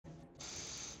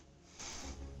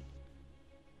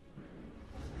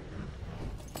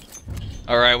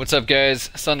Alright, what's up guys?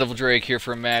 Sun Devil Drake here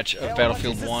for a match of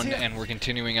Battlefield 1, and we're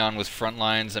continuing on with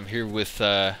Frontlines. I'm here with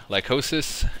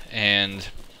Lykosis, and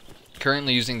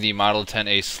currently using the Model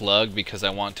 10A Slug because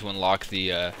I want to unlock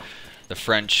the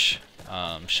French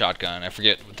shotgun. I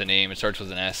forget what the name, it starts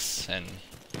with an S and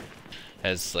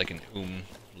has like an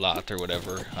umlaut or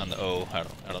whatever on the O. I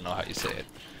don't know how you say it.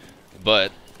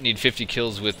 But need 50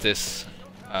 kills with this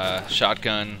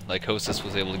shotgun. Lykosis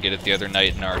was able to get it the other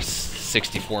night in our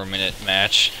 64-minute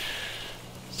match,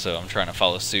 so I'm trying to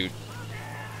follow suit.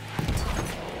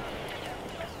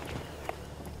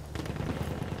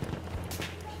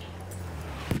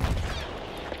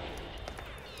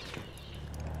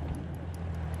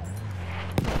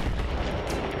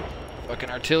 Fucking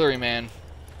artillery, man.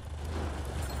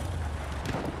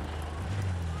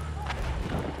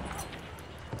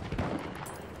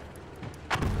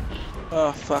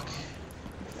 Oh fuck,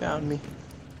 found me.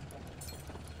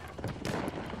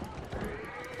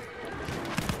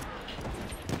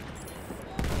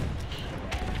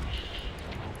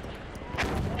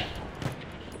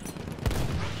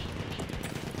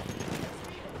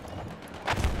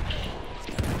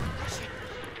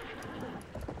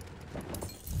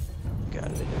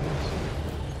 Got it.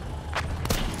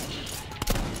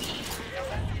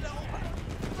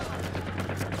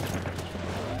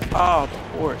 Oh, the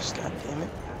horse, god damn it.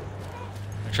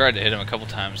 I tried to hit him a couple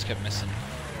times, kept missing.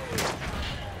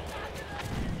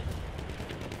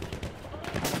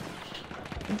 I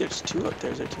think there's two up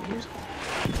there. Is there two here?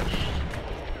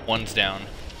 One's down.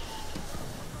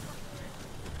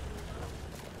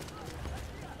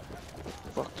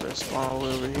 Fuck, there's one all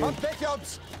over here.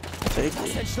 Take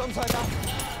it.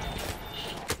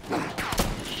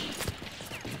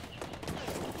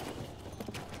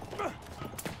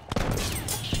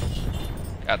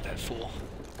 Got that fool.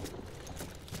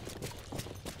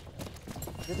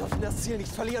 Wir dürfen das Ziel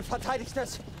nicht verlieren. Verteidigt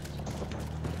es!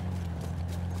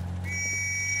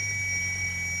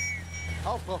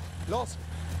 Aufbruch! Los!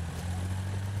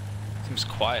 Seems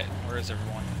quiet. Where is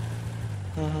everyone?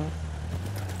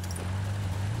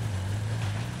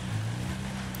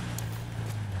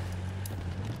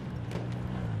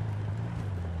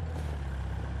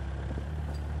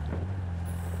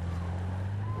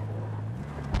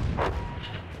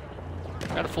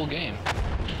 Got a full game.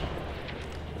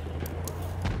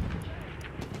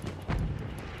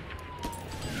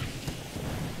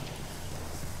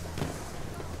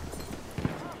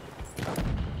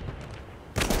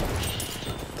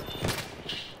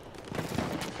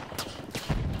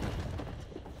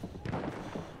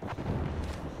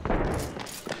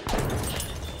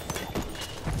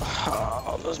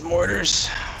 Oh, those mortars.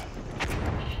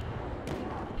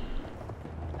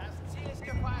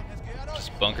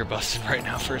 Just bunker busting right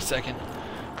now for a second.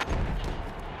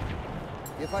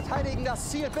 Wir verteidigen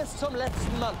das Ziel bis zum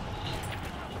letzten Mann.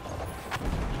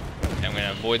 And I'm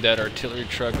gonna avoid that artillery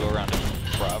truck, go around to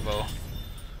Bravo.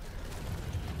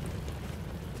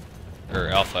 Or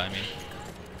Alpha, I mean.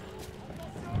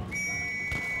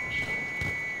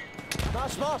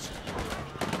 Marsch, Marsch!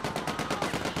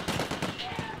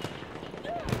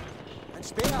 Ein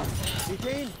Speer! Sie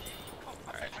gehen!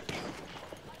 Alright.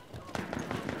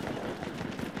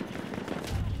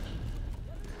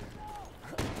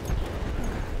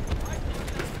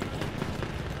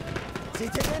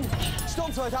 Zieht ihr hin!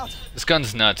 Sturmsoldat! This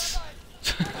gun's nuts.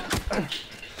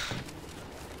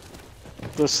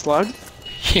 The Slug?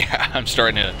 Yeah, I'm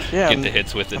starting to get the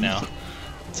hits with it now.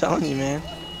 I'm telling you, man.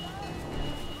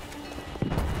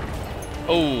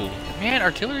 Oh, man,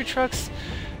 artillery trucks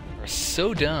are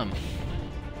so dumb.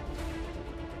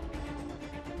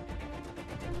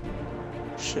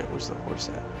 Shit, where's the horse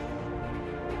at?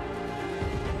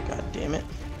 God damn it.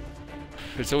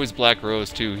 It's always Black Rose,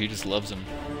 too. He just loves them.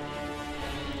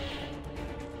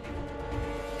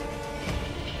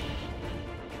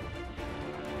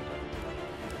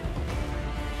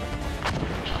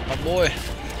 Oh, boy.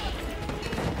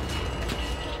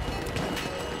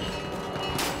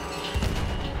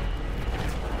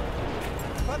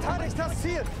 Verteidigt das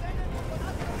Ziel!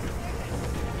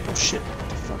 Oh shit, what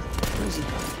the fuck? Where is he?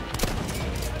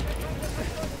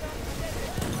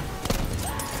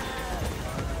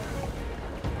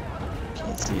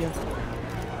 Can't see him.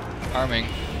 Arming.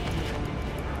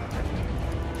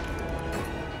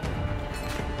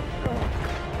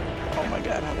 Oh my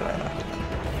god, how did I not?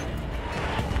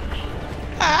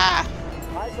 Ah!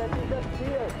 Haltet dieses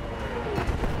Ziel!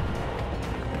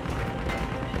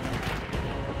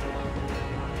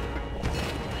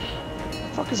 The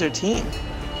fuck is their team?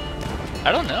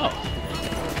 I don't know.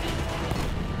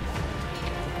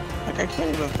 Like, I can't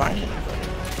even find anybody.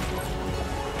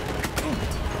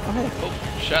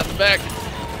 Oh, shot in the back.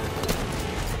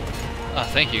 Oh,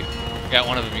 thank you. Got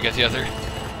one of them, you got the other.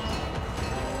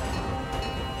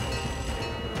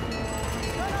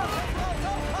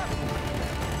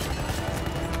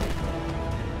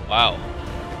 Wow.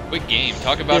 Quick game.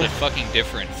 Talk about a fucking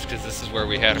difference, because this is where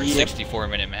we had our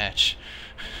 64-minute match.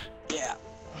 Yeah.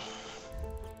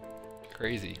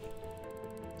 Crazy.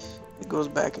 It goes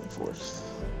back and forth.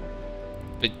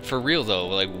 But for real though,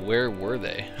 like, where were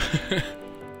they?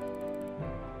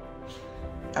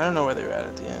 I don't know where they were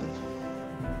at the end.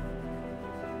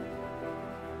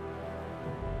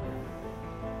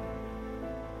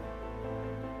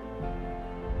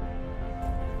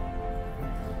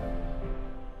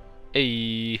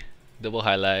 Hey, double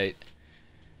highlight.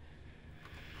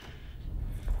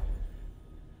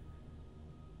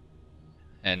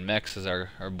 And Mex is our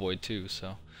boy too,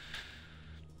 so.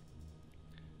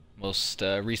 Most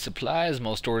resupplies,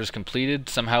 most orders completed.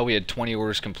 Somehow we had 20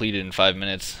 orders completed in 5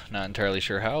 minutes. Not entirely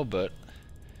sure how, but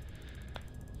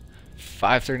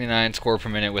 539 score per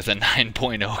minute with a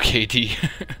 9.0 KD.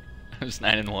 I was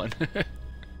 9-1.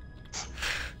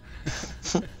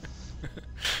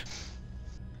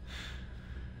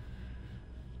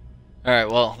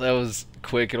 Alright, well, that was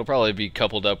quick. It'll probably be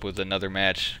coupled up with another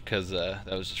match, because that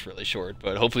was just really short.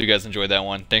 But hopefully you guys enjoyed that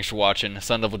one. Thanks for watching.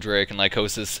 Sun Devil Drake and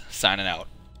Lykosis signing out.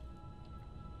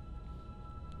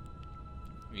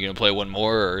 You gonna play one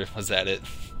more, or was that it?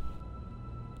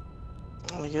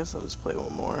 I guess I'll just play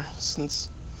one more, since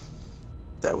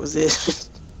that was it.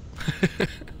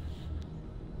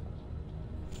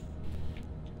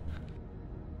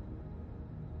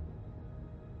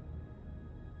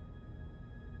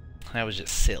 That was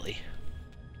just silly.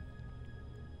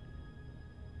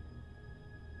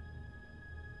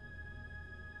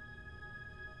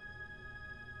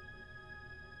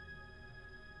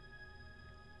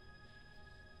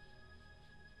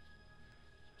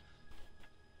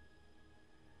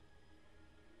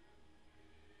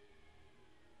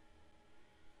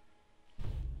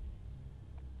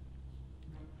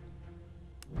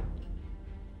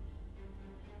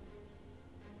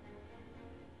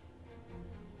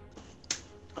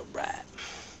 Alright.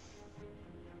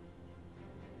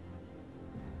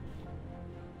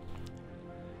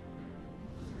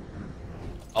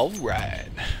 Alright.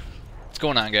 What's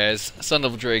going on, guys? Sun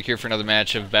Devil Drake here for another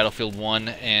match of Battlefield 1,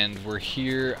 and we're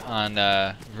here on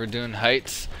Verdun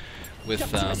Heights with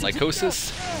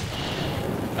Lykosis.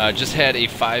 Just had a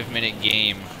 5-minute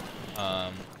game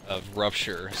of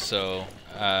Rupture, so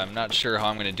I'm not sure how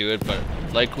I'm going to do it, but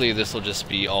likely this will just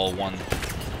be all one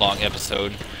long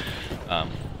episode.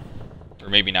 Or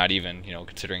maybe not even, you know,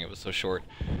 considering it was so short.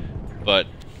 But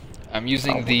I'm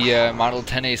using the Model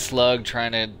 10A Slug,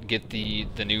 trying to get the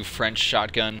new French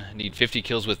shotgun. I need 50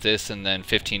 kills with this, and then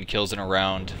 15 kills in a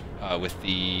round with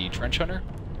the Trench Hunter.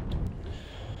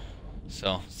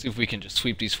 So, see if we can just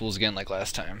sweep these fools again like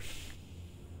last time.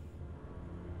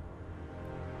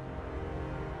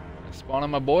 Spawn on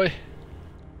my boy.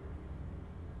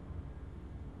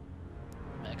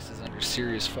 Max is under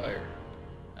serious fire.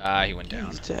 Ah, he went down.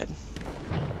 He's dead.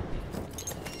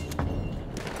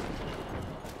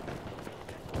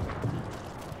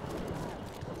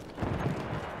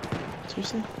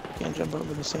 Seriously? Can't jump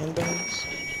over the sandbags?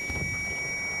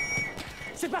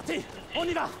 C'est parti, on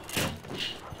y va.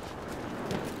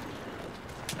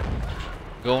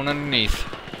 Going underneath.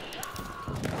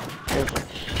 Careful.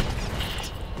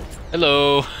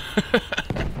 Hello.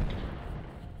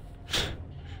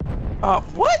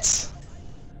 What?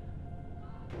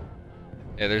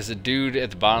 Yeah, there's a dude at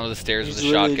the bottom of the stairs with a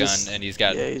shotgun, and he's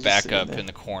got backup in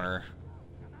the corner.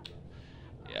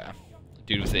 Yeah,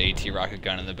 dude with the AT rocket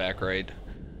gun in the back right.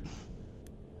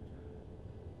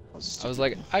 I was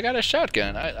like, I got a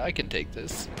shotgun. I can take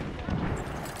this.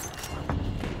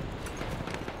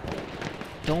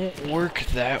 Don't work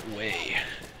that way.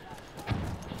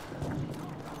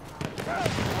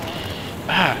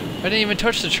 Ah, I didn't even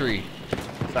touch the tree.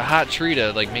 It's a hot tree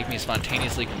to like make me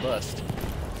spontaneously combust.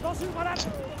 Alright,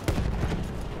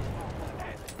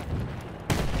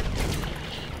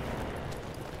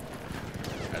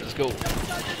 let's go.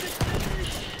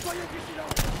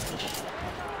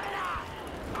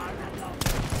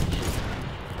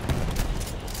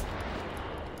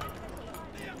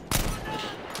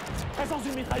 Présence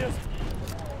d'une mitrailleuse.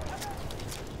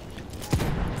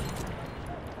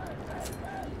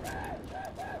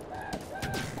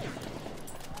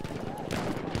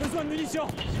 Besoin de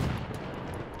munitions.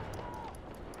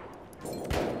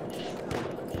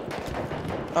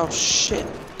 Oh shit.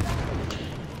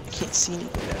 I can't see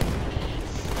anything now.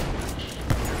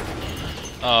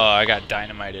 Oh, I got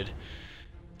dynamited.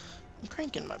 I'm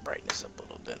cranking my brightness up a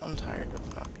little bit. I'm tired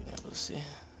of not being able to see.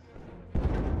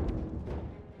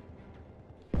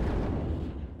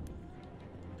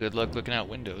 Good luck looking out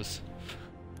windows.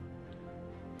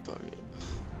 Fuck it.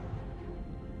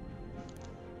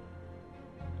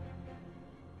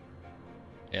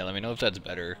 Yeah, let me know if that's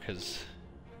better, because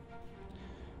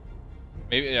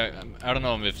maybe I don't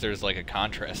know if there's like a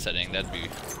contrast setting. That'd be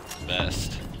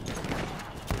best.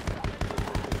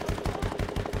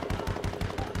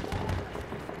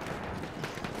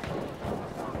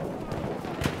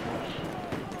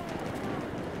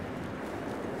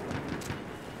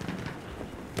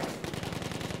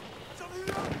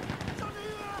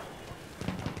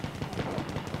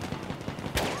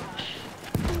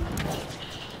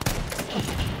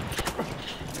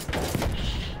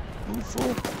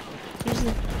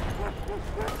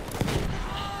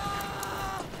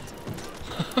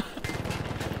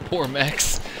 Poor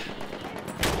Max.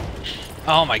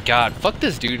 Oh my god, fuck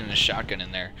this dude in a shotgun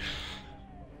in there.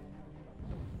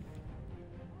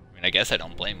 I mean, I guess I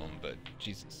don't blame him, but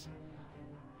Jesus.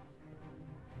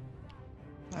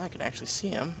 I can actually see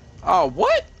him. Oh,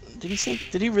 what? Did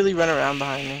he really run around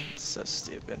behind me? It's so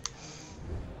stupid.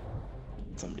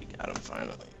 Somebody got him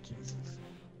finally. Jesus.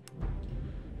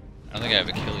 I don't think I have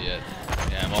a kill yet.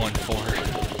 Yeah, I'm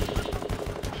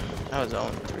 0-4. I was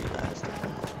 0-3 last time.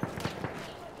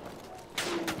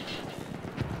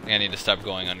 I need to stop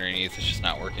going underneath, it's just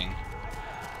not working.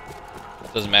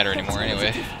 Doesn't matter anymore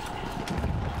anyway.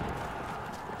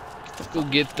 Let's go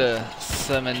get the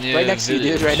Summoner. Right next to you,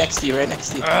 dude, right next to you, right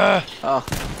next to you. Oh.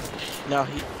 No,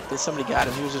 somebody got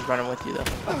him, he was just running with you though.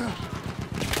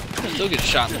 Still get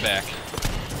shot in the back.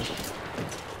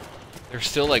 They're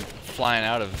still like flying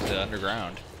out of the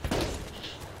underground.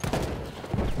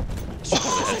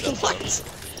 What?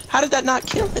 How did that not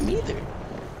kill him either?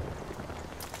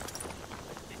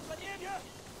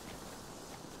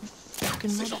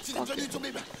 Fucking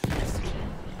motherfucker.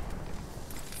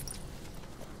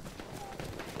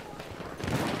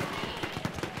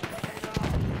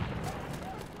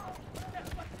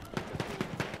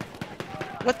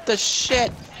 What the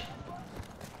shit?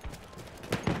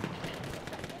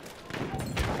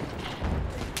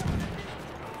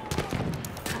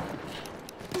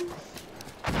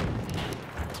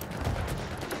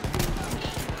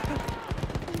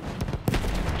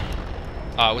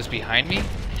 It was behind me?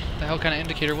 What the hell kind of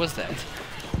indicator was that?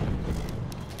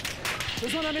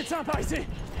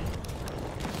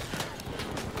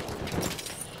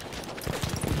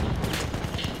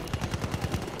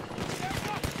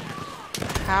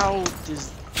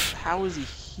 How is he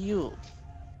healed?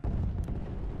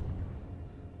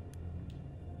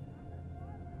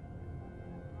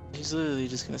 He's literally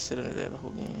just gonna sit under there the whole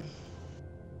game.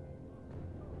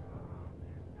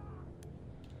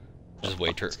 Just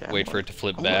wait for it to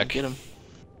flip I'm back. Gonna get him.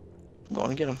 I'm going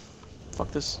to get him.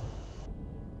 Fuck this.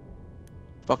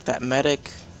 Fuck that medic.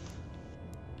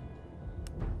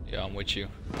 Yeah, I'm with you.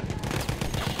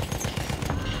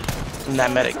 And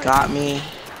that medic got me.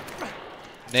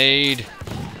 Nade.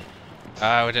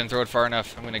 Ah, I didn't throw it far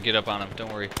enough. I'm gonna get up on him.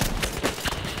 Don't worry.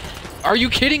 Are you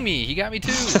kidding me? He got me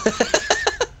too.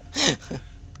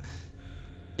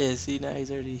 Yeah, see, now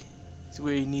he's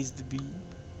where he needs to be.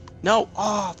 No!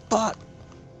 Oh, fuck!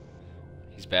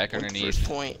 He's back underneath. First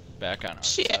point. Back on our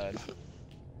Shit. side.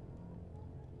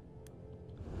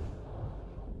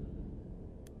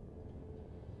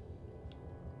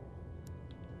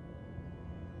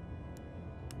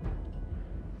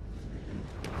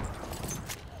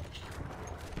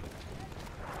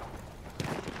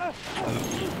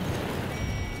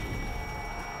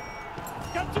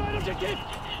 Capturez l'objectif!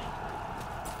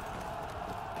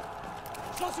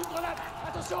 Je lance une grenade!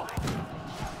 Attention!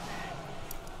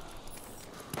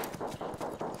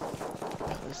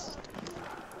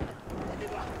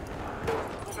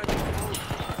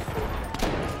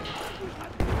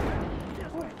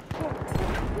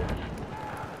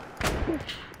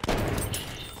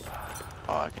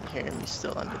 Oh, I can hear him. He's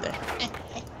still under there.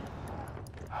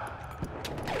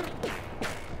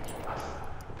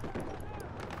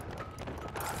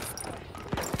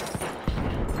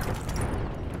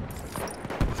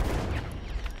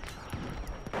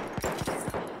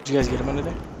 Did you guys get him under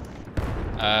there?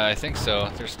 I think so.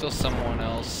 There's still someone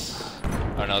else.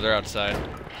 Oh no, they're outside.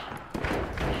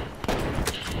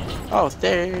 Oh,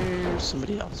 there's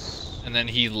somebody else. And then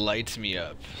he lights me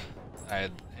up. I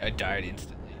died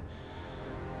instantly.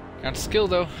 Got skill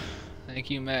though.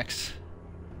 Thank you, Max.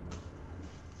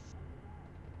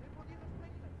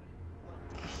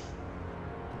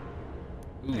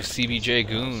 Ooh, CBJ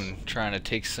Goon trying to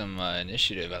take some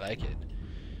initiative. I like it.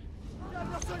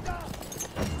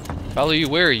 Follow you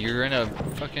where? You're in a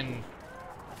fucking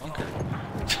bunker.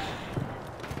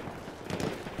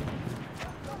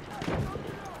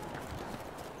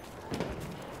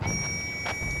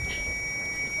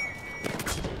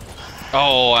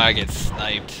 Oh, I get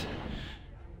sniped.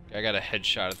 I got a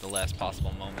headshot at the last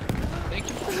possible moment. Thank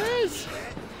you for this.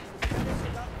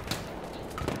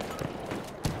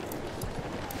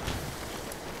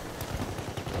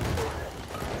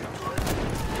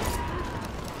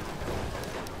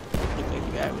 Looked like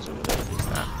the guy was over there, but he's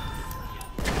not.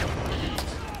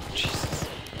 Jesus.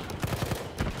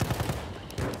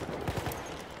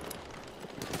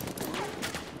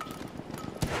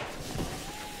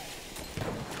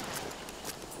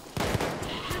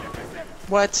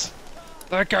 What?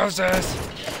 Lykosis!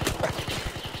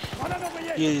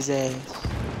 Get his ass.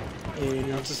 There it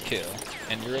That's is. his kill.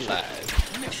 And you're alive.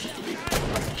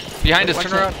 Behind us, Why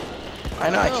turn can't- around! I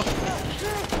know, I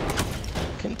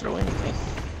couldn't throw anything.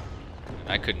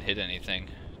 I couldn't hit anything.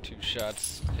 2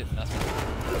 shots, hit nothing.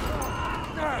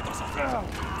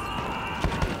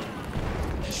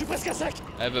 Je suis presque à sec.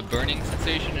 I have a burning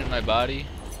sensation in my body.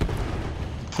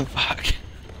 Fuck.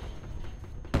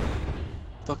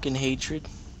 Fucking hatred.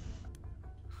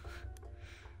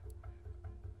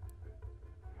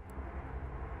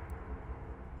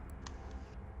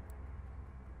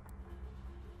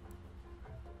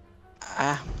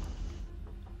 Ah.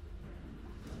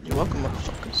 You're welcome,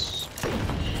 motherfuckers.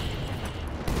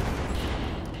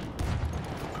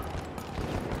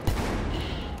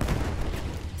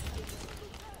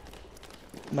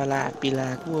 My life be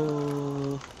like,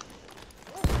 whoa.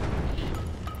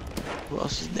 Who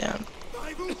else is down?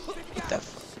 What the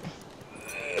f-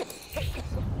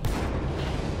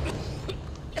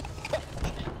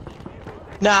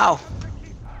 No!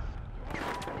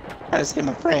 I just hit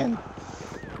my friend.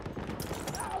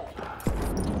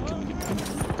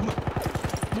 Come on.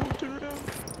 No, turn around.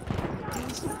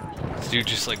 Yes. This dude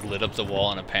just like lit up the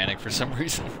wall in a panic for some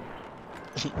reason.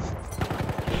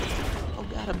 Oh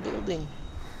god, a building.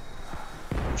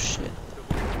 Oh shit.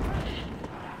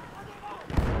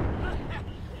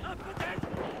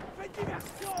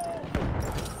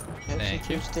 Thank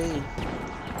you. First aid.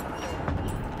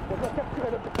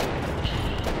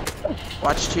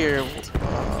 Watched here.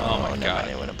 Oh my never god.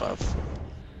 mind, it went above.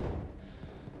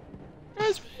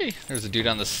 That's me. There's a dude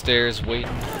on the stairs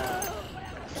waiting.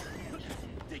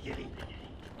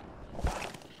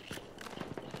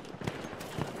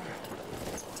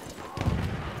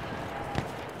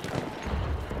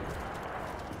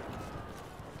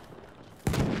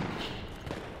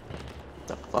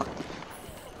 The fuck?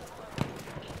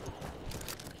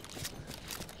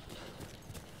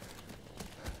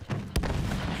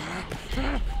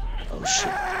 Oh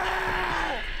shit.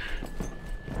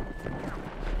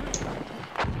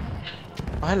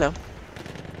 Oh, hello.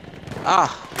 Ah.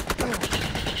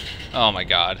 Oh my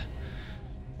god.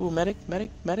 Ooh, medic.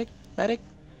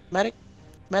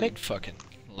 Fucking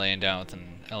laying down with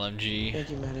an LMG. Thank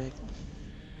you, medic.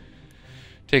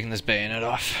 Taking this bayonet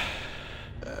off.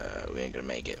 We ain't gonna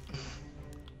make it.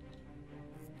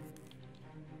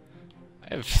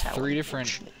 I have How 3 different...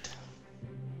 unfortunate.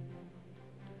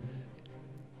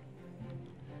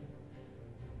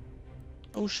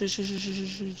 Oh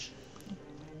shit.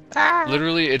 Ah!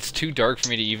 Literally, it's too dark for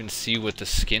me to even see what the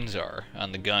skins are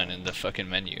on the gun in the fucking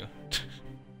menu.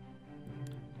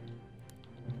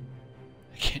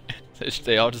 I can't...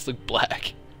 They all just look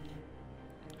black.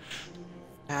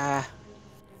 Ah.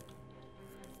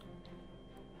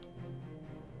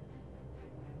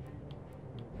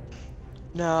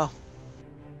 No.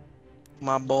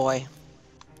 My boy.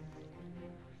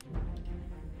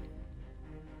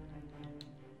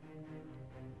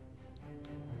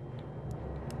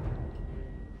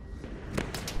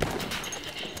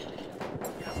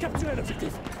 Capturez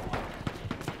l'objectif.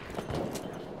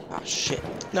 Oh shit.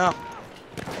 No.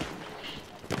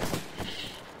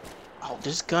 Oh,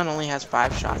 this gun only has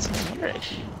 5 shots in it.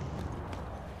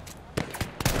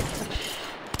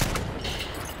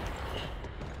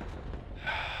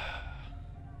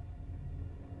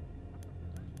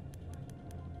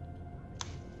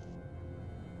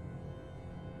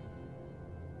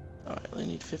 Alright, I only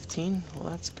need 15. Well,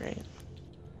 that's great.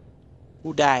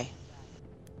 Who die?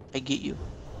 I get you.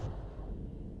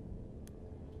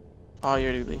 Oh,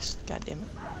 you're released. God damn it.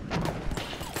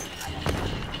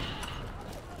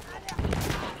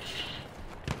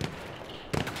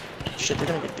 Shit, they're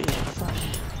gonna get beat. Fuck.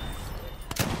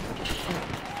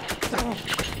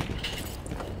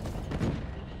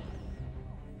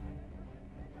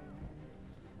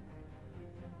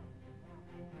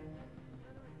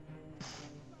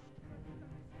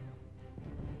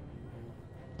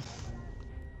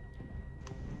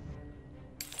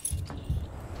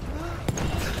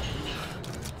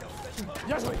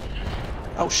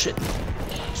 Oh shit.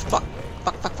 Fuck.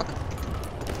 Fuck, fuck, fuck.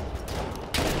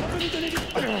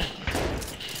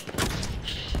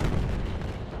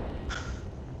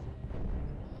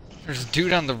 There's a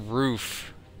dude on the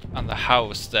roof on the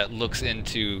house that looks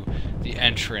into the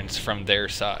entrance from their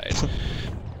side.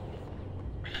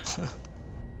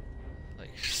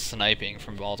 Like sniping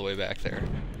from all the way back there.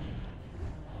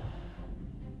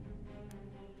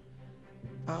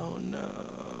 Oh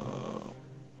no.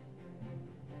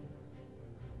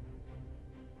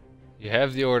 You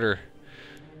have the order.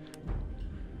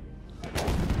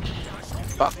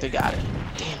 Fuck, they got it.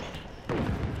 Damn it.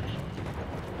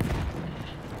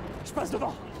 Je passe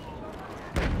devant.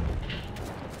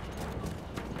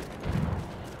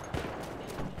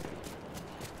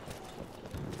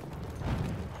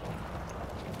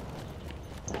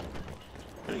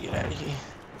 Gotta get out of here.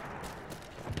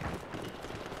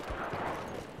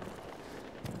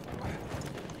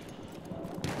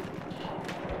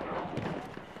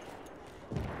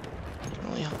 Can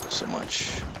only help so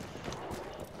much.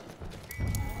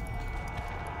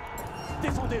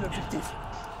 Défendez l'objectif.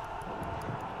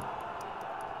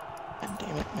 God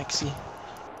damn it, Mixie.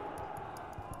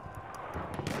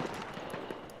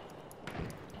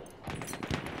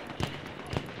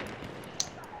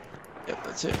 Yep,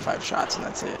 that's it. 5 shots and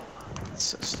that's it. That's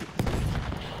so stupid.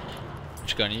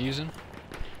 Which gun are you using?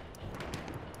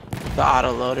 The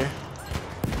auto loader.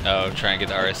 Oh, try and get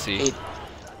the RSC.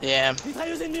 Yeah.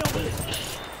 Mitrailleuse ennemie en vue.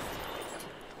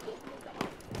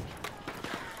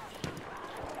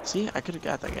 See, I could have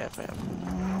got that guy if I had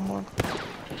more.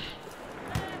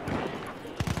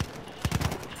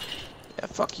 Yeah,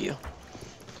 fuck you.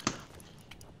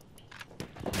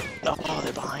 Oh,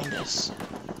 they're behind us.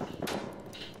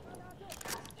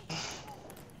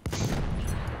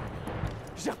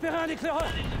 J'ai repéré un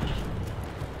éclaireur.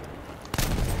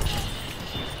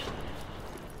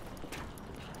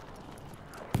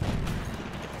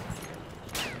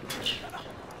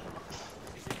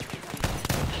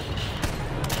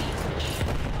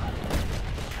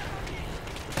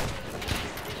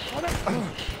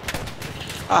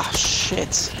 Ah,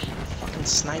 shit. Fucking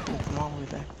sniping from all the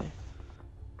way back there.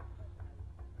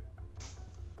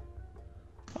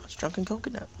 Oh, it's Drunken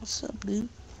Coconut. What's up, dude?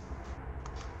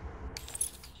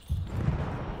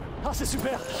 Ah, c'est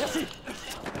super. Merci.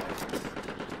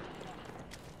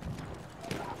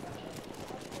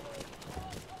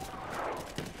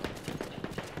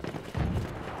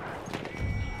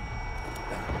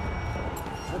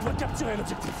 On doit capturer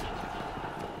l'objectif.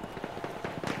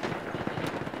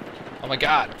 Oh my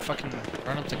god, fucking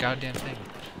run up the goddamn thing.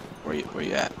 Where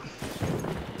you at?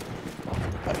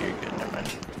 Oh, you're good, never mind.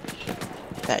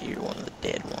 That you're one of the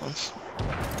dead ones.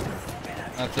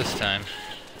 Not this time.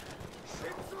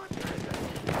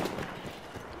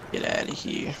 Get out of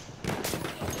here.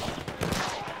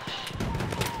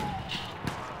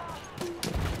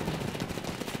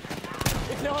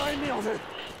 Éclaireur ennemi en vue.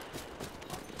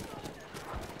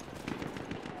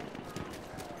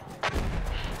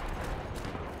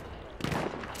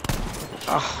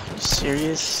 Oh, you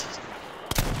serious?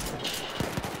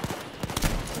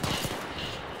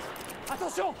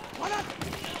 Attention, grenade.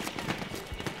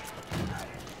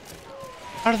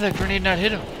 How did that grenade not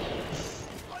hit him?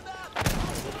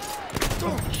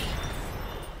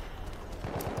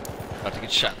 About to get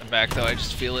shot in the back though, I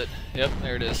just feel it. Yep,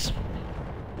 there it is.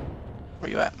 Where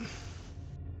you at?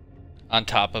 On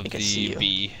top of I can see the you.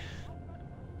 B.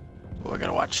 We're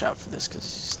gonna watch out for this,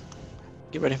 cause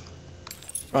get ready.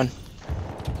 Run.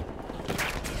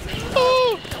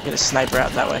 Get a sniper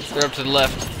out that way. They're up to the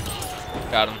left.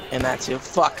 Got him. And that too.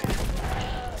 Fuck.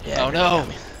 Yeah. Oh no!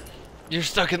 You're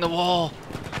stuck in the wall.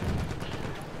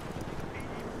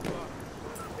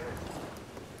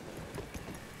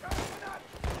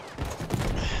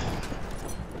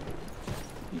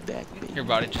 You back, baby. Your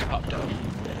body just popped out.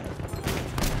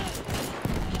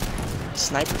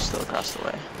 Sniper's still across the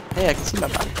way. Hey, I can see my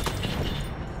body.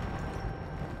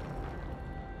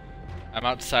 I'm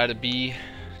outside of B,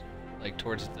 like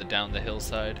towards the down the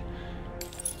hillside.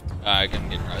 I can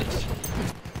get res.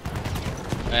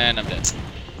 And I'm dead.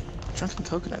 Drunken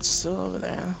Coconut's still over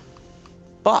there, huh?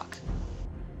 Fuck.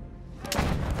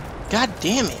 God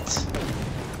damn it.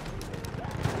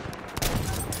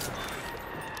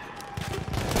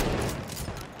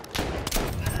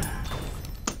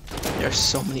 There's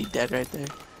so many dead right there.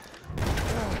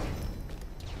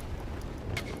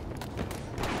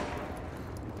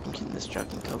 I'm getting this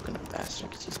Drunken Coconut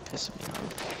bastard because he's pissing me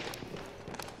off.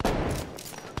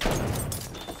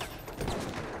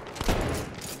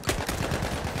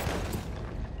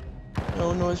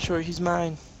 No, North Shore, he's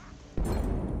mine.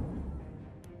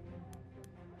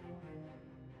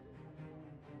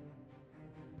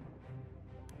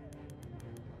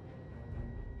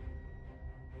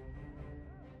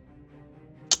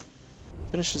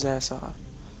 Finish his ass off.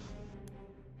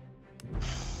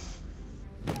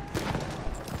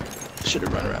 Should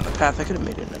have run around the path. I could have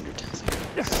made it in under 10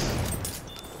 seconds.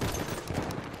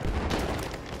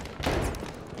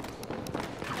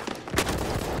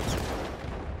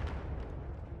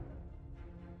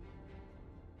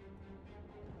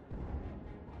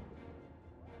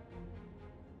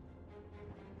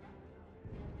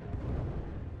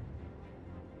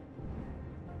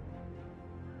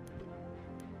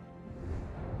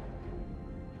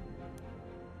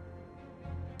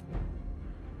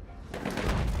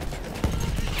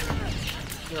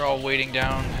 They're all waiting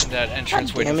down in that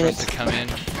entrance, waiting for us to come in.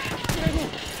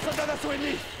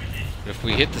 But if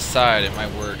we hit the side, it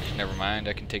might work. Never mind,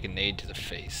 I can take a nade to the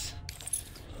face.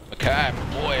 Okay,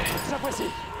 boy.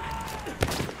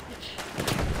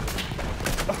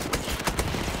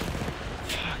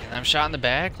 Fuck, and I'm shot in the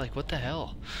back? Like, what the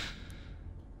hell?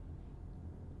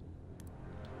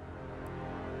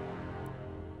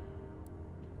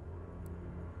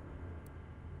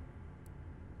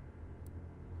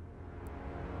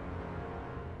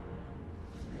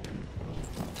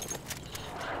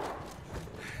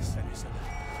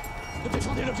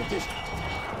 Défendez l'objectif.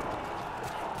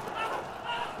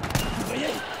 Vous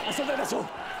voyez, un soldat d'assaut.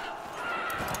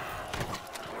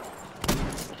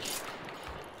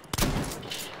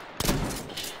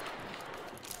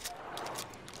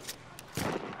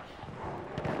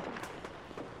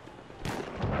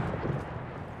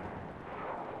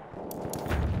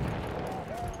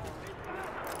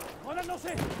 Grenade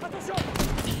lancée. Attention.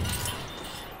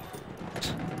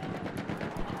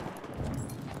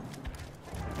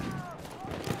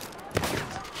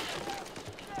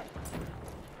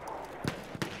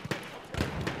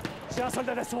 J'ai un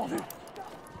soldat d'assaut en vue.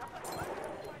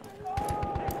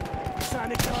 C'est un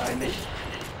éclaireur ennemi.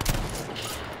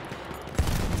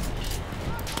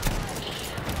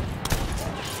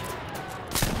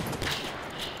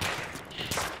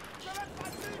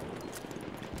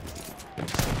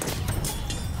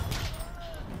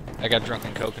 I got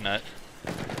drunken coconut.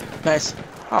 Nice.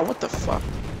 Oh, what the fuck?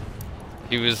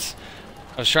 He was...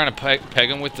 I was trying to peg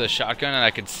him with the shotgun, and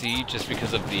I could see, just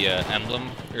because of the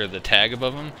emblem, or the tag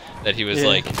above him, that he was,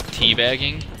 like,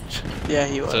 teabagging. Yeah,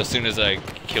 he was. So as soon as I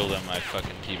killed him, I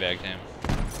fucking teabagged him.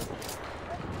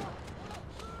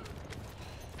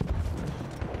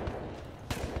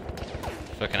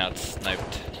 Fucking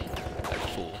out-sniped that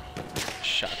fool.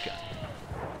 Shotgun.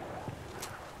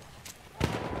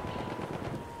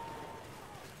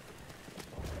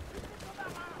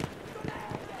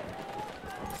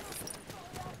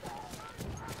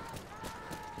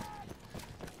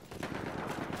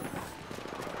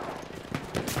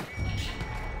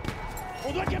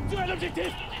 On doit capturer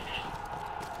l'objectif.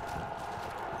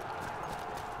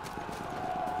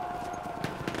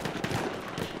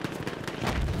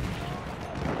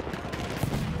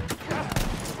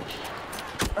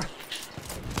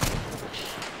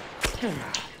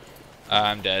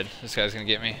 I'm dead. This guy's gonna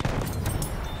get me.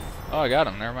 Oh, I got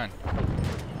him. Never mind.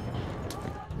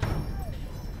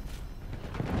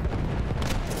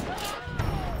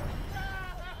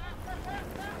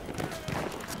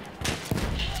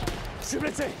 Je suis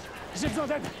blessé. J'ai besoin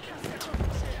d'aide.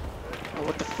 Oh,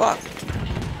 what the fuck?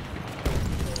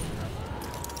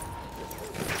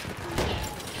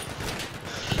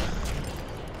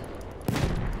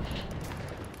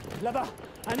 Là-bas,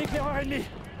 un éclaireur ennemi.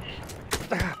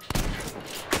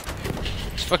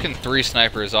 There's fucking 3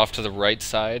 snipers off to the right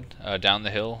side, down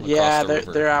the hill. Yeah, Across the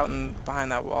river. they're out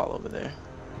behind that wall over there.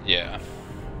 Yeah.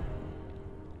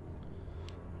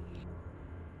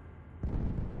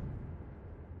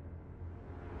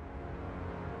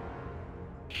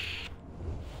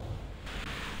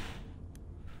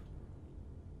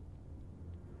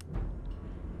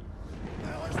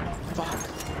 Fuck.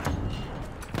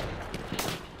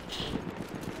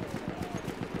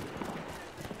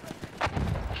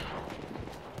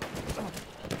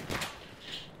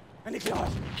 Un éclaireur.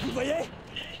 Vous le voyez?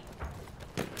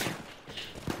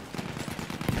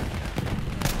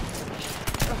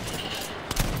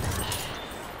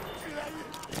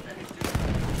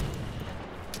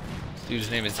 This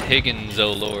dude's name is Higgins,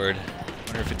 oh lord.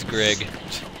 Wonder if it's Greg.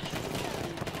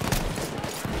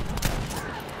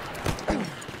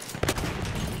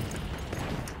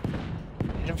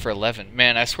 Hit him for 11.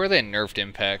 Man, I swear they nerfed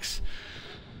impacts.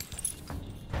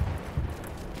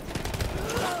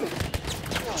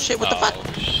 Shit, what the fuck?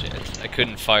 Oh shit. I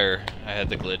couldn't fire. I had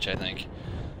the glitch, I think.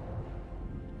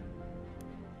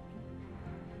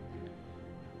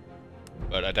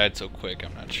 But I died so quick,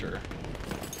 I'm not sure.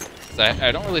 'Cause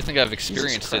I don't really think I've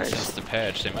experienced it since the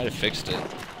patch. They might have fixed it.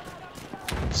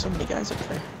 So many guys up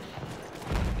there.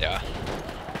 Yeah.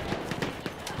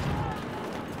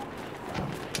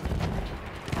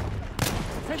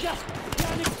 Faites gaffe. Il y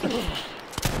a un explosif.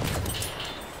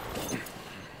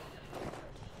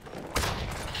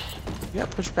 You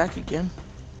got pushed back again.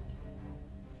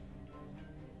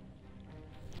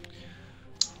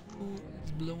 Who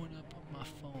is blowing up on my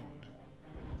phone?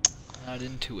 Not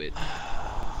into it.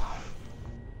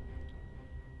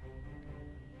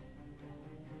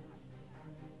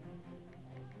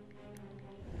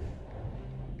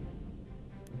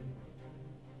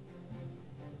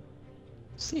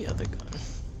 What's the other gun?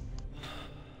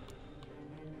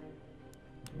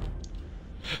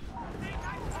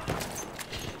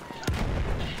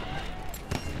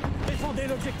 Défendez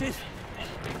l'objectif.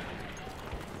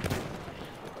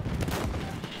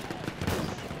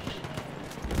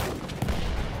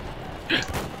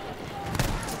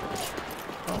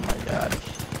 Oh my god.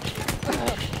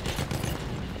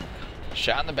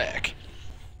 Shot in the back.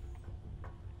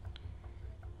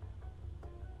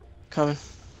 Coming.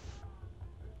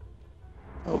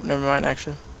 Oh, never mind,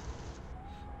 actually.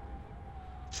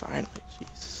 Finally,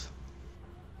 Jesus.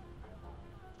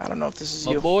 I don't know if this is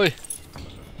Oh you. boy.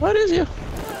 What is you?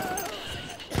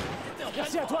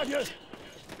 Merci à toi, vieux.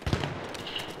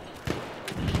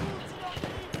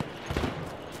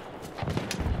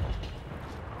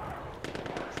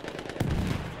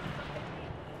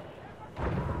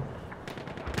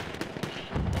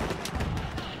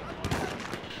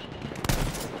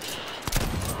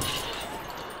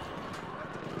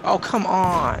 Oh, come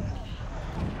on.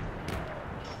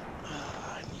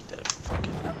 I need that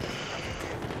fucking...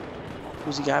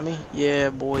 Who's he got me? Yeah,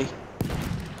 boy.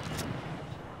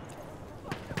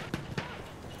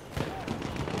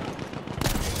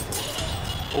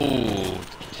 Oh,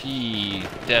 he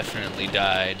definitely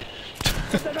died.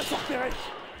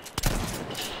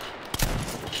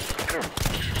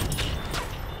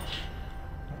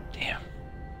 Damn.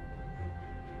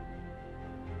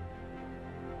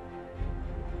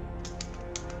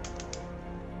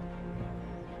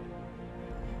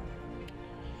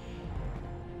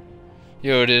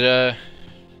 Yo, did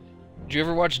you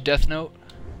ever watch Death Note?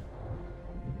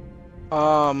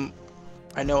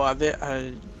 I know of it.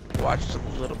 I watched a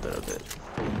little bit of it.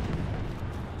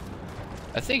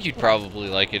 I think you'd probably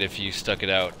like it if you stuck it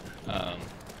out.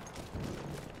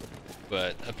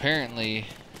 But apparently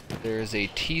there's a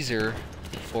teaser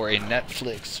for a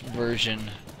Netflix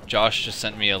version. Josh just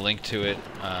sent me a link to it.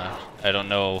 I don't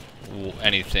know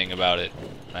anything about it.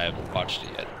 I haven't watched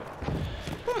it yet.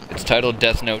 It's titled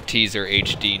Death Note Teaser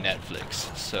HD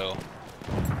Netflix, so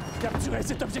Capturez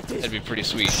cet objectif. that'd be pretty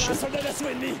sweet. Un soldat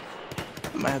d'assaut ennemi.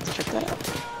 I might have to check that out.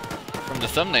 From the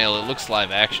thumbnail, it looks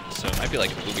live action, so it might be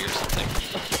like a movie or something.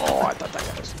 Oh, I thought that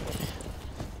guy was movie.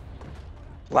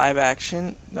 Live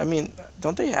action? I mean,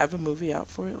 don't they have a movie out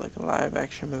for it? Like a live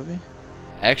action movie?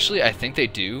 Actually, I think they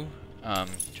do.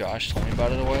 Josh told me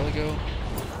about it a while ago,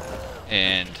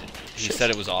 and he Shit. said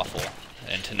it was awful,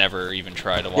 and to never even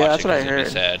try to watch that's it what I because it'd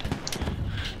be sad.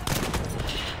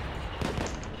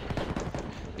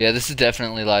 Yeah, this is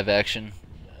definitely live action.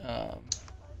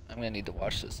 I'm gonna need to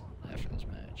watch this after this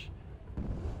match.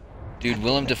 Dude,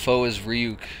 Willem Dafoe is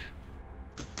Ryuk.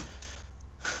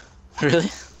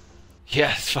 Really?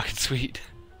 Yeah, it's fucking sweet.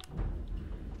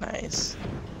 Nice.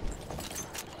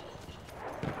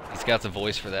 He's got the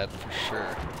voice for that for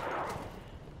sure.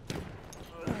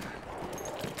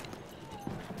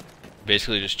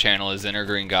 Basically just channel his inner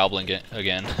Green Goblin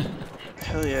again.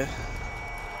 Hell yeah.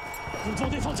 Nous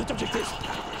devons défendre cet objectif.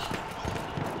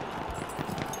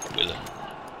 Willem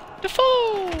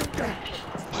Dafoe!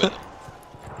 Willem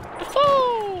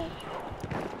Dafoe!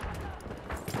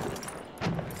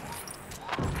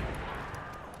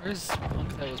 Where's the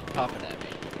punk that was popping at me?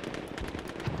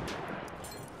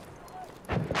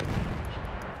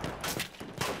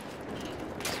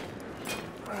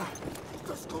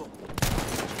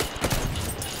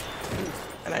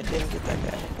 And I didn't get that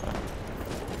guy.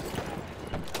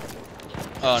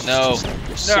 Oh no!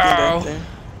 You're sitting back there.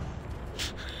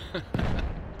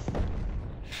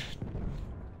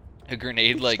 A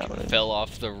grenade like Coming in. fell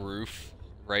off the roof,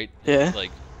 right? Yeah.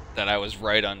 Like that I was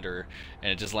right under,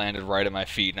 and it just landed right at my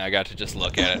feet, and I got to just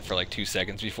look at it for like 2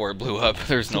 seconds before it blew up.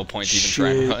 There's no point even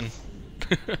trying to run.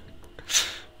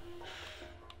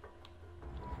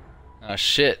 Oh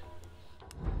shit.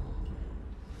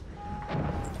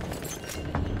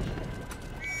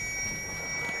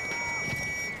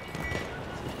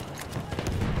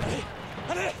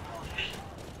 Allez.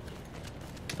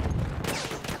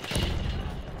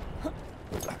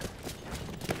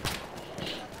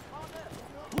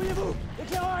 Mouillez-vous.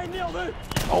 Éclaireur ennemi en vue.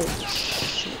 Oh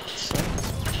shit, son.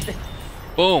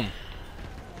 Boom.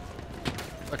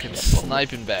 Fucking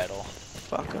sniping battle.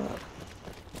 Fuck up.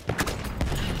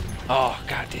 Oh,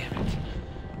 god damn it.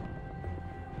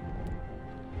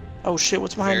 Oh shit,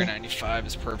 what's behind Bear me? 95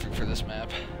 is perfect for this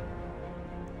map.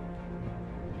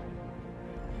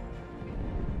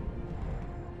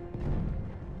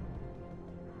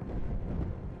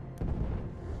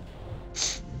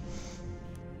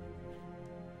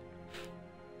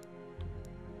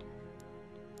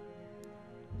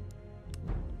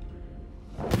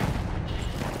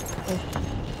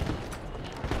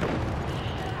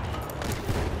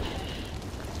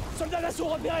 Soldats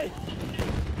d'assaut repérés.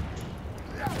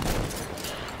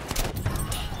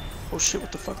 Oh shit,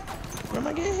 what the fuck? Where am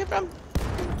I getting hit from?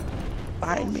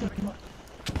 Behind me.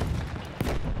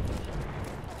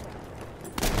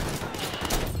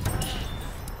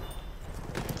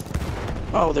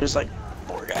 Oh, there's like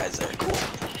 4 guys there. Cool.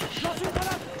 Lance une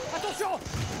grenade. Attention.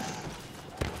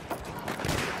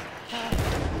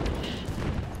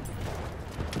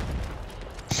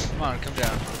 Come on, come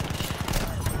down.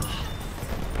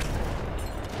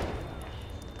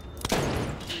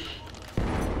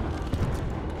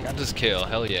 Got this kill,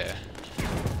 hell yeah.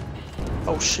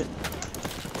 Oh shit.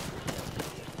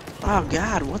 Oh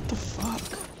god, what the fuck?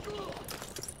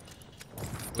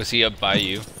 Was he up by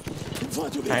you?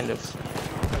 Kind of.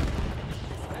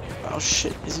 Oh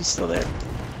shit, is he still there?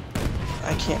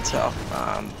 I can't tell.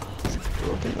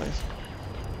 Blew up anyways.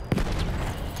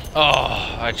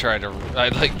 Oh, I tried to.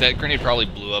 Like that grenade probably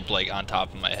blew up like on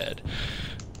top of my head.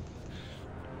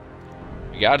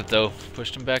 We got it though.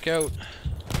 Pushed him back out.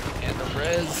 And the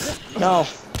res. No.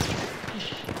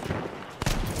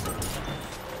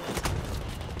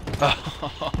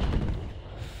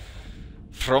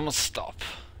 From a stop.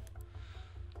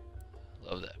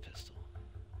 Love that pistol.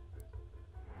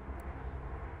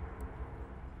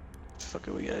 Fuck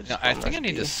it, we gotta just Now, I think I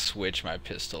need to switch my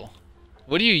pistol.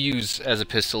 What do you use as a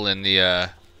pistol in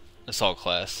the assault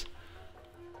class?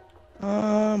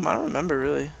 I don't remember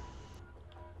really.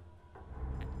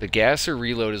 The gasser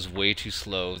reload is way too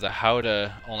slow. The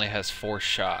Howdah only has 4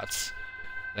 shots.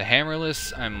 The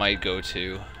hammerless I might go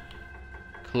to.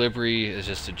 Calibri is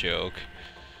just a joke.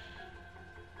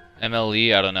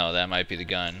 MLE, I don't know. That might be the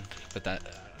gun, but that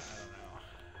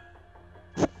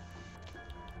I don't know.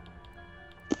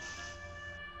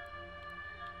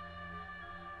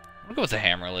 I'll go with the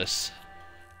hammerless.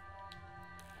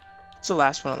 It's the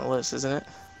last one on the list, isn't it?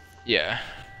 Yeah.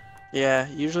 Yeah,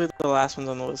 usually the last ones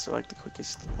on the list are like the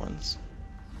quickest ones.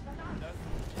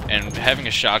 And having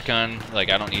a shotgun, like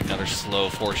I don't need another slow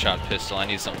 4-shot pistol. I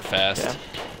need something fast. Yeah.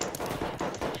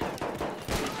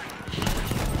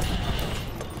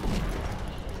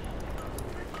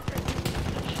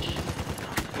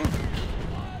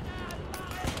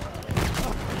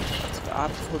 That's the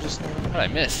obstacle just now. How did I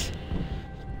miss?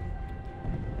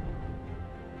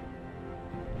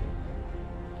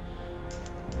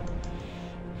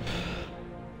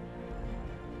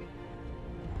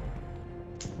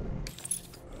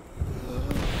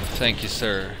 Thank you,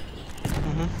 sir.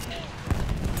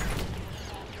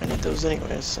 I need those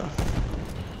anyways, so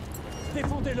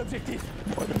Défendez l'objectif.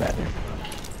 more the better.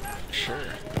 Sure.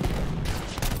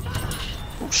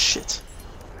 Oh shit.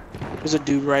 There's a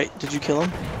dude right. Did you kill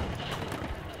him?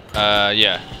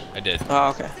 Yeah, I did. Oh,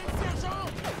 okay.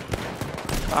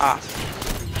 Ah.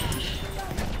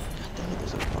 God damn it,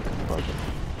 there's a fucking bug.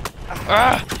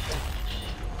 Ah!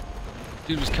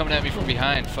 Dude was coming at me from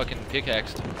behind, fucking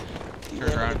pickaxed.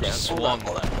 Turned around and just swung.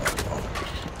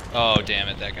 Oh, damn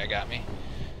it, that guy got me.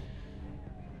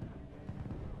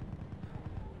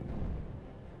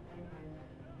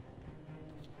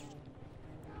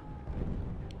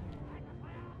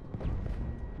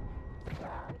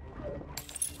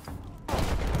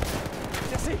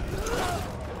 Merci.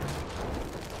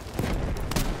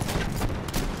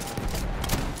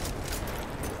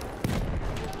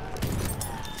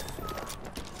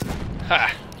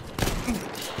 Ha!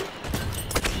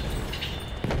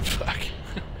 Fuck.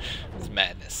 It's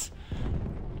madness.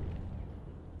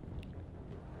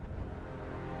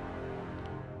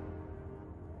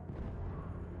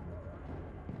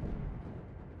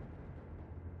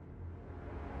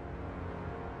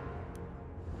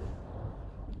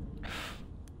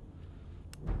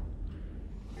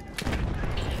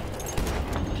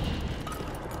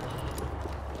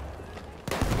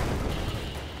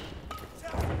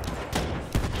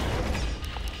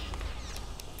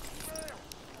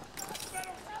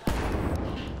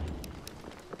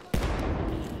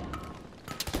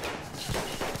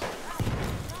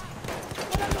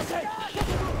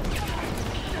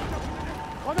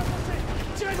 Grenade lancée.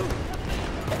 Tirez-vous.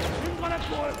 Une grenade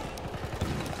pour eux.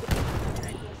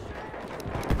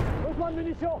 Besoin de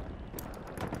munitions.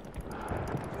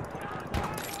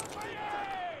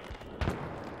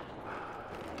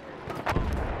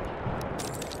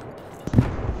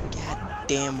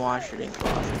 damn washer didn't go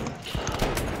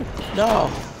off. No.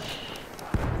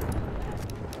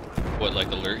 What,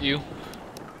 like alert you?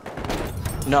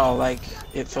 No, like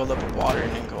it filled up with water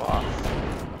and didn't go off.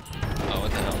 Oh,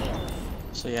 what the hell?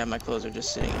 So yeah, my clothes are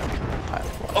just sitting on a pile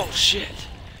of water. Oh shit!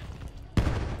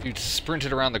 You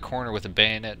sprinted around the corner with a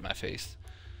bayonet in my face.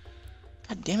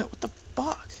 God damn it! What the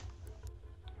fuck?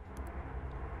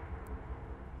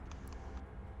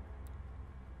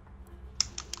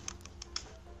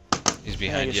 He's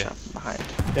behind you. Shot from behind.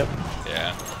 Yep.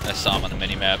 Yeah, I saw him on the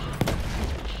mini map.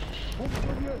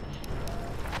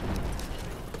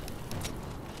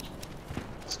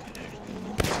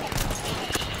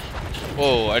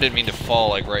 Whoa, I didn't mean to fall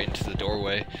like right into the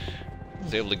doorway. I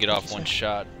was able to get off one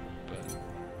shot. But...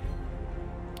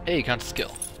 Hey, count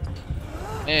skill.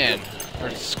 Man, our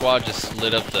squad just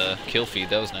lit up the kill feed.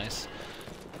 That was nice.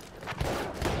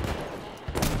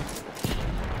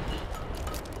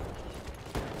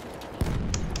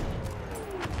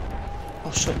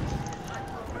 Oh shit.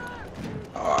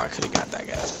 Oh, I could have got that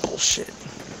guy. That's bullshit.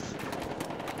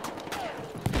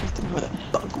 Where that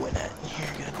bug went at in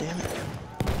here, god damn it.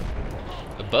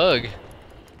 A bug?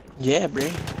 Yeah, bro. I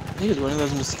think it's one of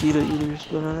those mosquito eaters,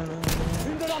 but I don't know.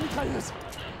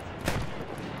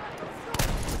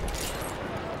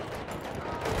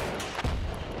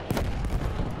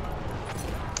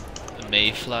 A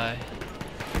mayfly?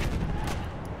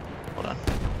 Hold on.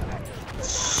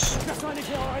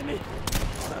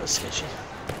 Oh, that was sketchy.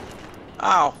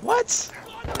 Ow, what?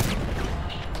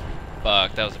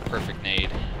 Fuck, that was a perfect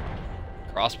nade.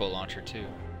 Crossbow launcher too.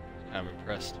 Kind of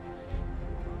impressed.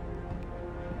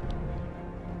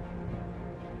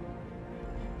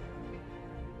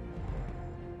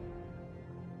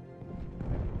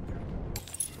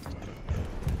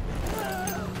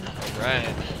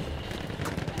 Alright.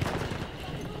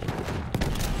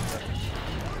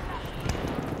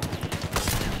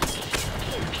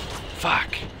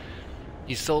 Fuck!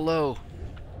 He's so low.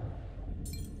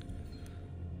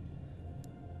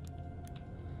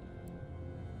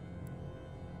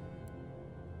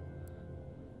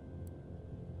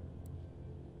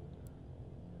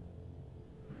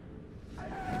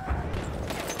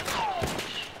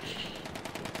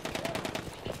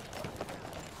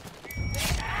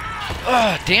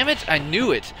 Ugh, damn it! I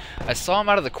knew it! I saw him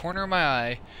out of the corner of my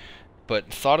eye,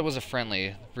 but thought it was a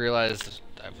friendly. Realized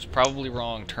I was probably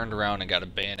wrong, turned around and got a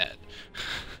bayonet.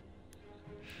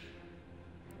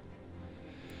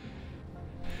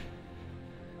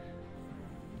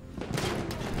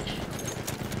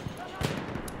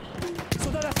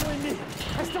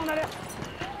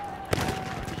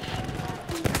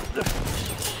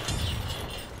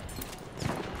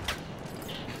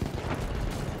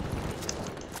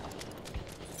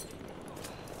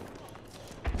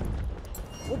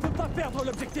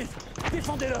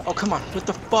 Oh, come on. What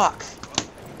the fuck?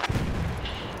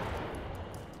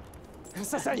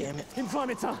 Ça y est, il me faut un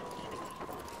médecin.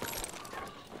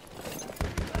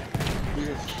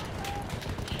 Weird.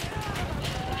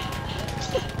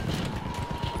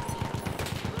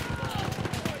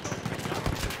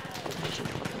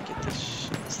 Get this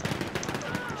shit.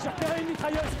 J'ai repéré une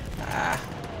mitrailleuse. Ah.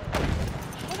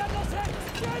 On a lancé.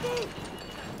 Tirez-vous.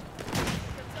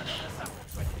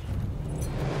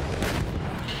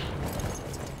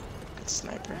 Good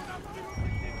sniper.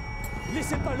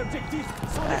 Laissez pas l'objectif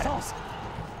sans défense.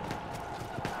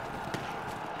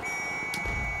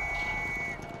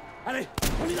 Allez,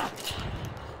 on y va.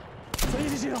 Soyez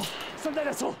vigilants, soldats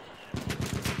d'assaut.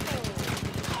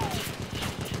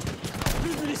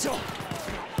 Plus de munitions.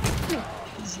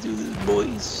 Let's do this,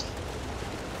 boys.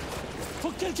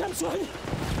 Faut que quelqu'un me soigne.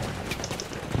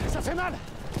 Ça fait mal.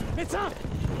 Médecin.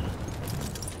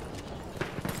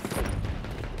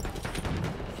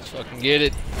 Let's fucking get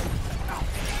it.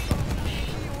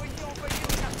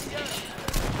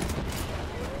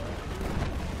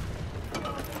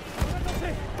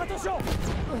 Attention.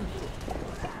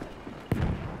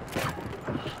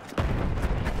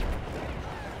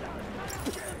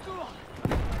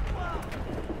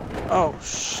 Oh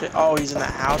shit. Oh, he's in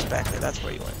that house back there. That's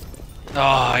where he went. Oh,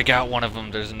 I got one of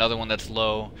them. There's another one that's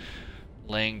low,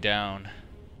 laying down.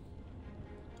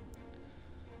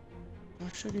 Oh,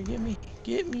 sugar, get me.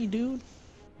 Get me, dude.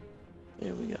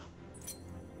 There we go.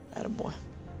 Attaboy.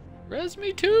 Res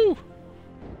me too.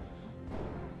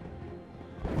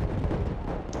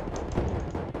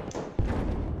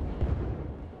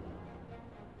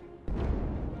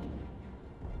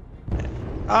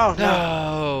 Oh, no.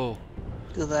 No.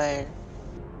 Go there.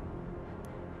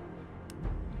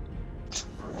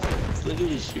 It's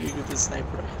literally shooting with a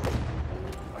sniper rifle.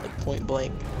 Like point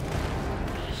blank.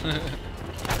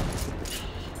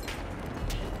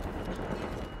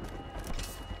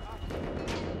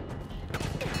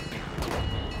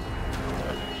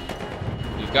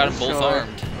 I've got them both Sure.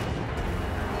 armed.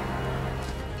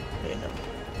 Hey, no.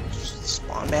 Just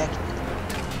spawn back.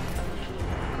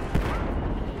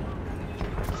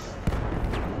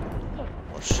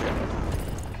 Oh shit.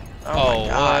 Oh, my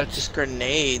god, what? just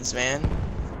grenades, man.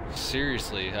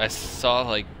 Seriously, I saw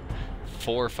like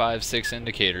 4, 5, 6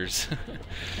 indicators.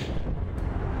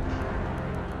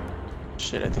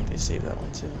 Shit, I think they saved that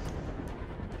one too.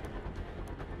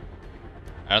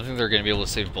 I don't think they're gonna be able to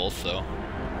save both though.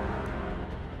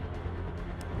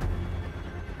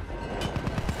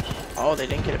 Oh, they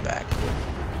didn't get it back.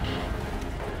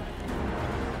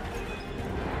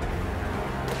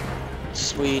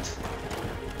 Sweet.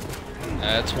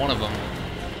 That's one of them.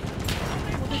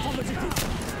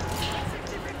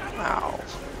 Wow.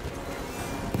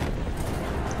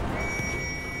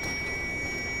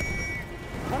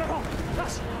 En avant,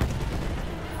 lâche.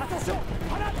 Attention,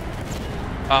 grenade.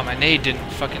 Oh, my nade didn't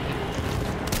fucking hit.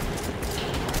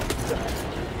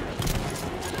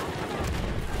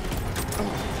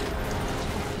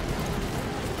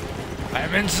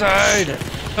 I'm inside! Shit.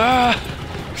 Ah!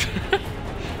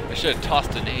 I should have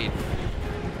tossed a nade.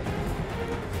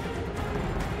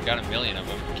 Got a million of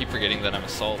them. Keep forgetting that I'm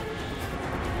assault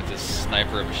with this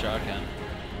sniper of a shotgun.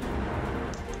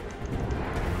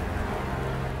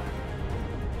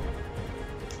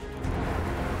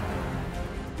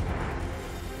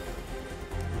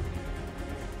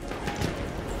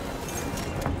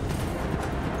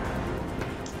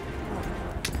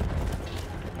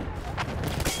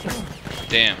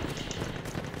 Damn.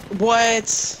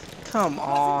 What? Come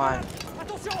on.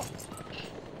 Attention.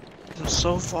 I'm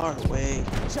so far away.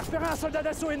 J'ai repéré un soldat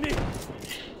d'assaut ennemi.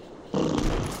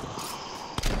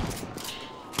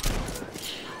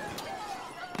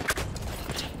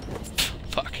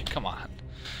 Fuck, come on.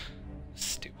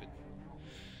 Stupid.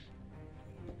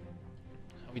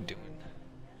 How we doing?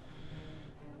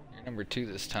 You're number 2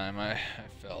 this time. I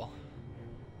fell.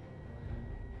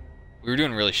 We were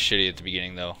doing really shitty at the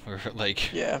beginning though. We were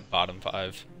like Yeah. bottom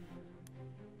 5.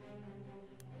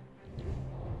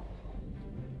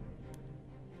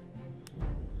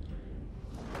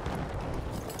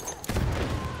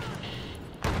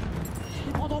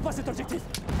 Ils prendront pas cet objectif.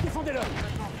 Défendez-le.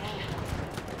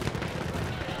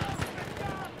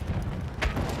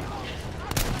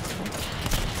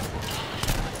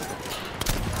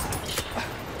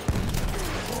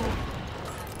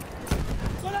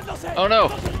 Grenade lancée. Oh no!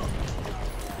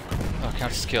 Oh,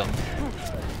 counts as kill.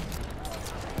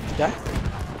 Die?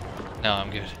 No,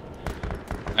 I'm good.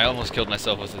 I almost killed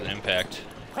myself with an impact.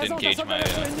 Didn't Présente un gauge soldat my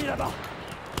d'assaut ennemi là-bas.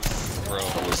 throw.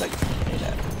 What was like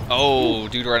that? Oh,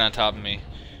 dude right on top of me.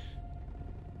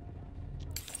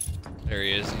 There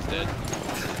he is, he's dead.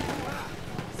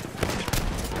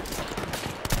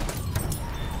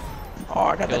 Oh,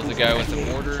 I got Kills that. the guy with the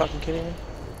mortar. Fucking kidding me?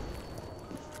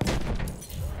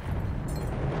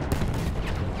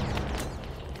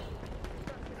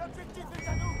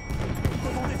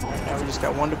 Yeah, we just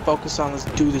got one to focus on. Let's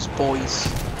do this, boys.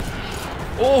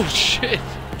 Oh shit!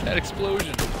 That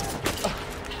explosion.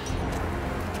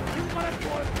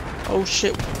 Oh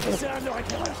shit. C'est un de leurs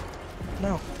éclaireurs.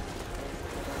 No.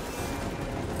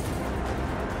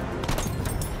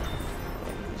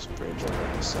 This bridge over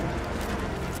on the side.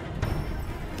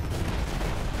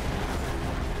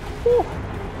 Woo.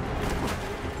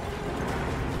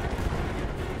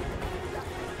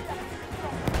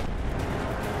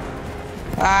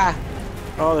 Ah!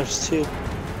 Oh, there's two.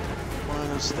 One of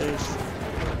those stairs.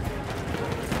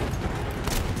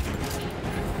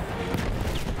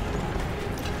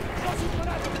 Lance une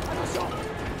grenade. Attention.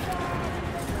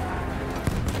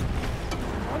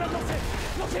 Grenade lancée.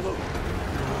 Lancez-vous.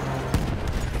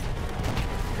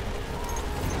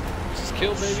 Just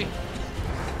kill, baby.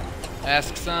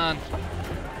 Asks on.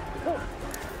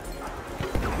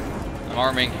 I'm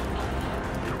arming.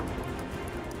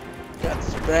 Got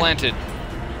this back. Planted.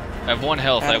 I have 1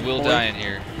 health. I will Attaboy. die in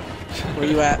here. Where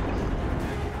you at?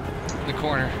 In the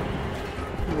corner.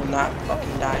 You will not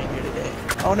fucking die in here today.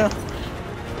 Oh no.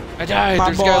 I died. My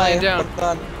There's a boy. guy laying down.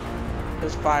 Hold on.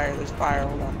 There's fire. There's fire.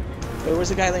 Hold on. Wait, where's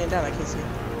the guy laying down? I can't see him.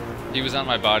 He was on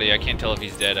my body. I can't tell if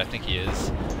he's dead. I think he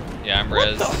is. Yeah, I'm What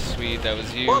res. the Sweet, that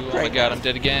was you. fuck Oh my right god, now? I'm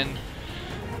dead again.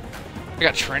 I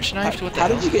got trench knifed? What the How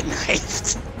hell? did you get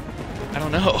knifed? I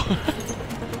don't know.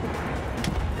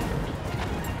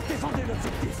 Défendez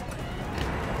l'objectif.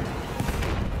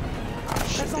 Ah,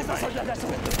 shit, they Présence un might soldat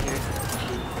d'assaut. have been here.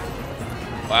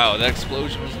 Wow, that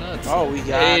explosion was nuts. Oh, we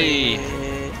got Hey.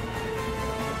 it.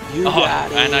 You Oh,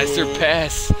 got it. and I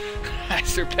surpass. I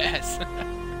surpass.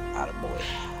 Attaboy.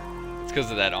 It's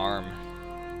because of that arm.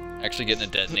 Actually getting a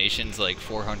detonation's like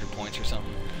 400 points or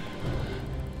something.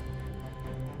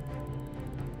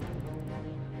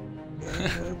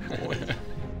 Oh, boy.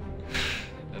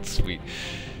 That's sweet.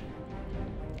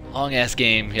 Long ass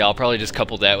game. Yeah, I'll probably just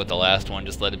couple that with the last one.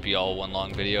 Just let it be all one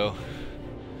long video.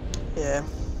 Yeah.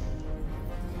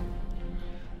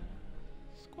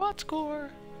 Squad score.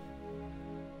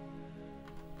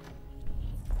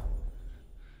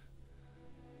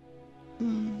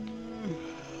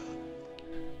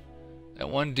 That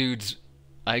one dude's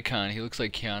icon, he looks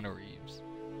like Keanu Reeves.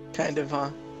 Kind of,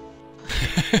 huh?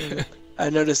 I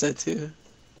noticed that too.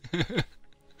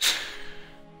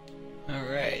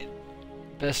 Alright.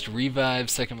 Best revive,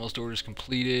 second most orders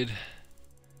completed.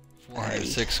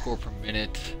 406 score per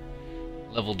minute.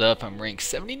 Leveled up, I'm ranked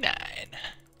 79.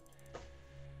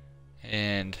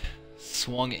 And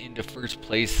swung into first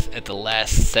place at the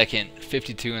last second,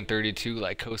 52 and 32,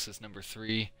 Lykosis number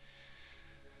 3.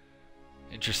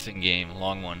 Interesting game,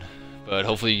 long one. But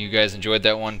hopefully you guys enjoyed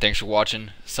that one. Thanks for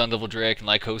watching. Sun Devil Drake and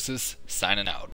Lykosis, signing out.